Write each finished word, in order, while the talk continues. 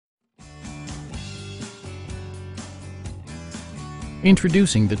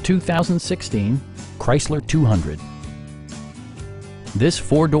Introducing the 2016 Chrysler 200. This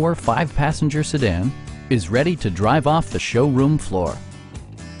four-door, five-passenger sedan is ready to drive off the showroom floor.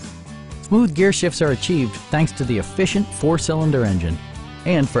 Smooth gear shifts are achieved thanks to the efficient four-cylinder engine.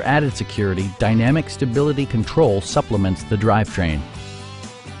 And for added security, dynamic stability control supplements the drivetrain.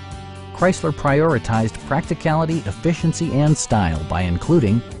 Chrysler prioritized practicality, efficiency, and style by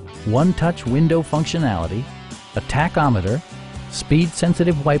including one-touch window functionality, a tachometer,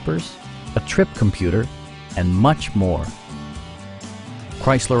 speed-sensitive wipers, a trip computer, and much more.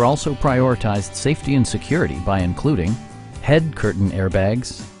 Chrysler also prioritized safety and security by including head curtain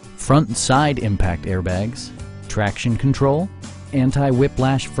airbags, front and side impact airbags, traction control,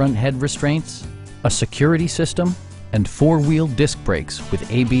 anti-whiplash front head restraints, a security system, and four-wheel disc brakes with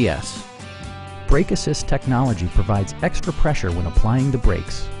ABS. Brake Assist technology provides extra pressure when applying the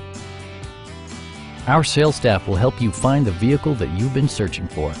brakes. Our sales staff will help you find the vehicle that you've been searching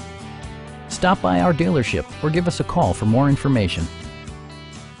for. Stop by our dealership or give us a call for more information.